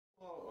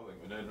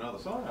need another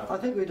song. I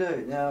think we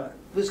do. Now,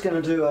 we're just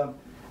going to do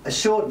a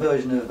short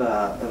version of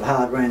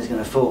Hard Rain's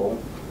Gonna Fall.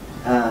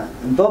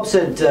 And Bob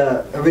said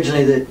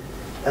originally that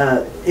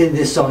in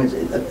this song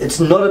it's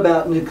not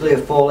about nuclear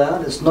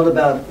fallout, it's not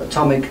about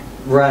atomic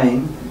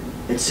rain,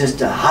 it's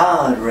just a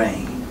hard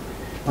rain.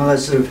 One of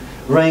those sort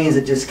of rains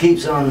that just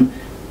keeps on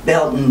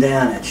belting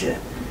down at you.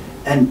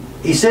 And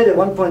he said at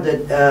one point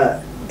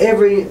that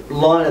every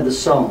line of the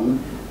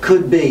song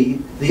could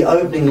be the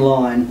opening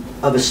line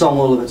of a song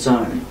all of its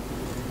own.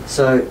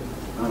 So,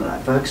 I don't know,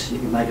 folks, you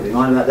can make up your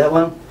mind about that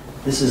one.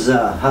 This is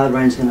Hard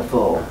Rain's Gonna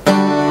Fall.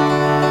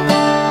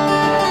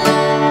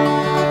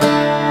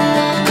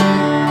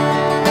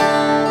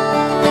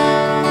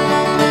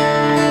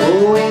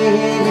 Oh, where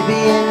have you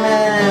been,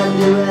 my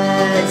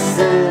blue-eyed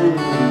son?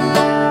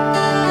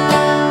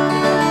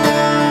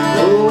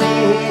 Oh,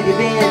 where have you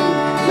been,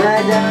 my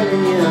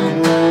darling young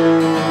one?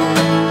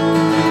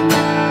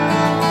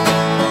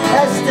 I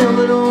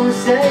stumbled on the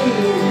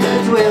side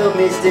of 12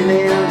 misty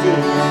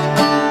mountains.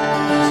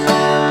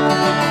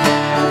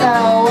 I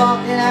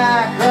walked and I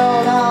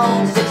crawled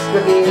on 6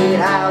 crooked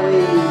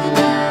highways.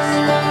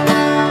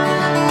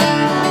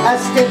 I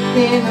stepped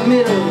in the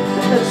middle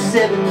of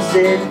 7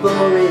 sad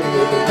forests.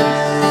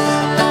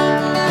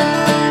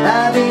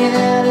 I've been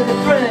out of the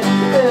front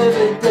of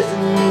a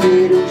dozen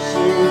great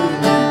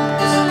oceans.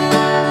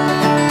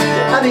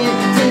 I've been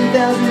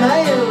 10,000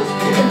 miles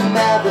in the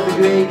mouth of a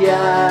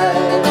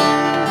graveyard.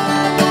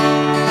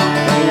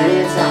 And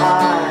it's a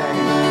hard,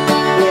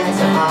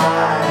 it's a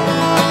hard,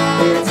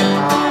 it's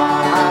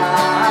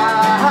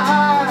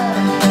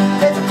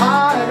a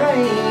hard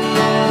rain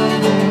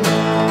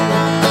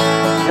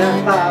to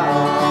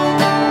fall.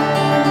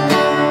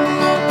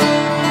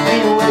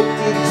 And what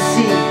did you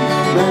see,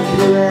 my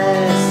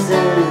blue-eyed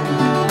son?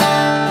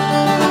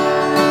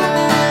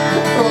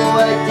 Oh,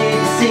 what did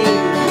you see,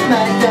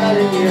 my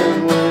darling young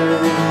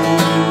one?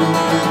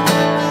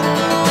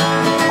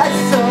 I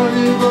saw a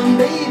newborn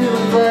baby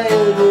with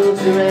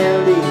fireworks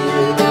around it.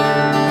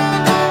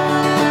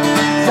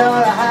 Saw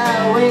a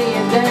highway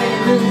of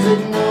diamonds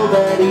with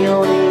nobody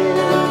on it.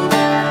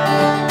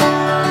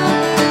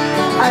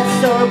 I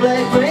saw a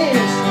black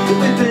branch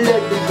with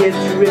blood that kept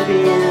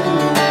dripping.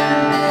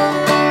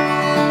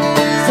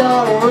 Saw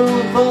a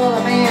room full of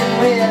men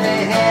where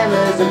their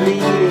hammers are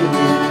bleeding.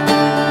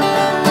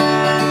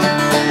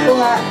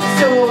 Oh, I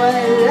saw a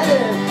white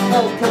ladder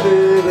all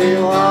covered with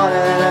water.